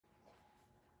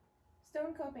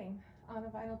Stone coping on a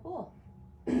vinyl pool.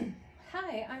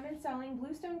 Hi, I'm installing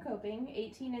bluestone coping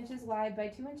 18 inches wide by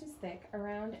 2 inches thick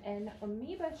around an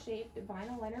amoeba-shaped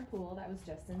vinyl liner pool that was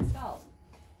just installed.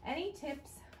 Any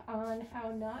tips on how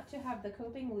not to have the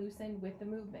coping loosen with the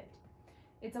movement?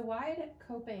 It's a wide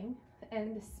coping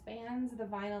and spans the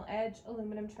vinyl edge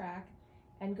aluminum track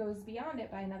and goes beyond it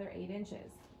by another 8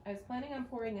 inches. I was planning on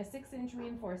pouring a 6-inch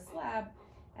reinforced slab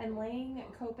and laying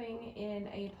coping in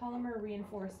a polymer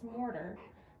reinforced mortar,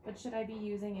 but should I be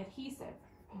using adhesive?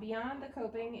 Beyond the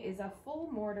coping is a full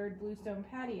mortared bluestone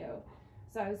patio,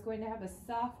 so I was going to have a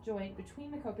soft joint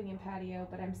between the coping and patio,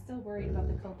 but I'm still worried about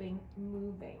the coping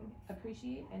moving.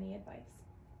 Appreciate any advice.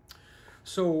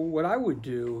 So what I would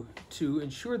do to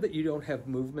ensure that you don't have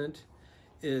movement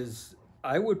is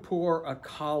I would pour a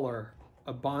collar,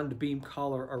 a bond beam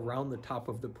collar around the top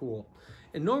of the pool.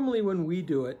 And normally when we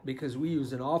do it, because we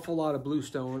use an awful lot of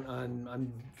bluestone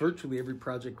on virtually every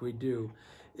project we do,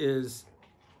 is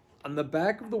on the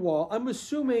back of the wall. I'm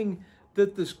assuming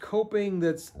that this coping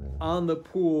that's on the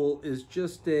pool is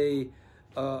just a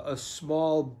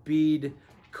small bead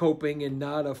coping and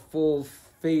not a full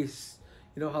face.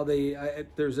 You know how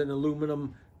there's an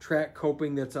aluminum track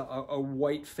coping that's a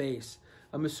white face.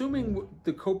 I'm assuming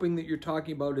the coping that you're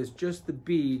talking about is just the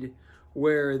bead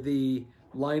where the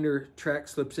liner track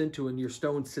slips into and your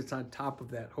stone sits on top of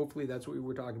that. Hopefully that's what we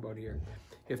were talking about here.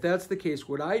 If that's the case,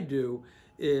 what I do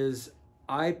is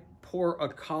I pour a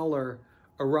collar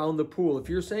around the pool. If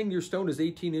you're saying your stone is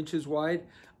 18 inches wide,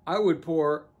 I would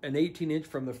pour an 18-inch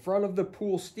from the front of the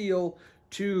pool steel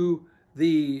to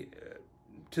the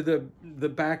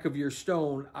back of your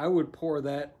stone. I would pour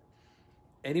that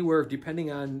anywhere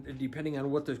depending on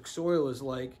what the soil is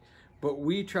like, but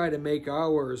we try to make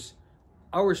our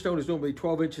stone is normally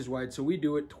 12 inches wide, so we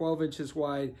do it 12 inches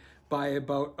wide by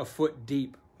about a foot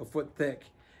deep, a foot thick,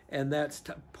 and that's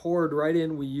poured right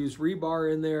in. We use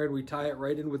rebar in there and we tie it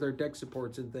right in with our deck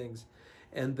supports and things,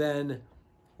 and then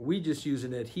we just use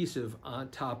an adhesive on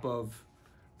top of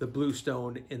the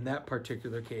bluestone in that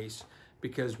particular case,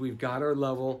 because we've got our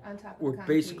level. On top of We're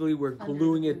concrete, basically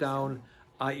gluing it down.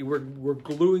 We're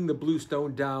gluing the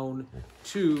bluestone down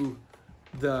to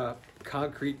the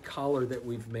concrete collar that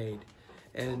we've made.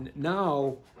 And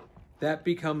now that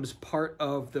becomes part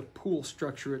of the pool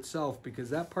structure itself, because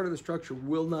that part of the structure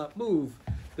will not move.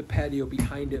 The patio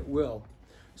behind it will.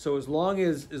 So as long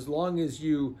as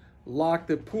you lock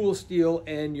the pool steel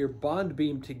and your bond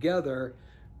beam together,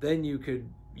 then you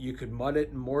could mud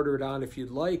it and mortar it on if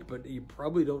you'd like, but you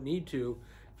probably don't need to.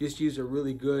 Just use a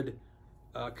really good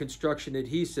construction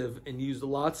adhesive and use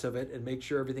lots of it and make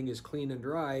sure everything is clean and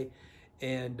dry.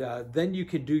 And then you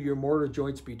can do your mortar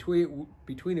joints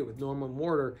between it with normal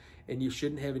mortar, and you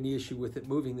shouldn't have any issue with it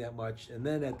moving that much. And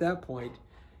then at that point,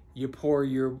 you pour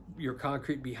your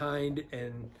concrete behind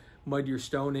and mud your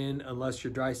stone in, unless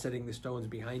you're dry setting the stones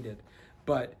behind it.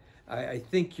 But I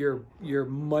think you're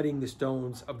mudding the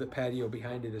stones of the patio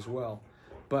behind it as well.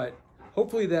 But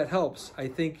hopefully that helps. I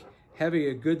think having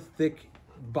a good thick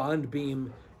bond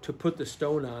beam to put the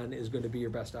stone on is going to be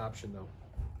your best option though.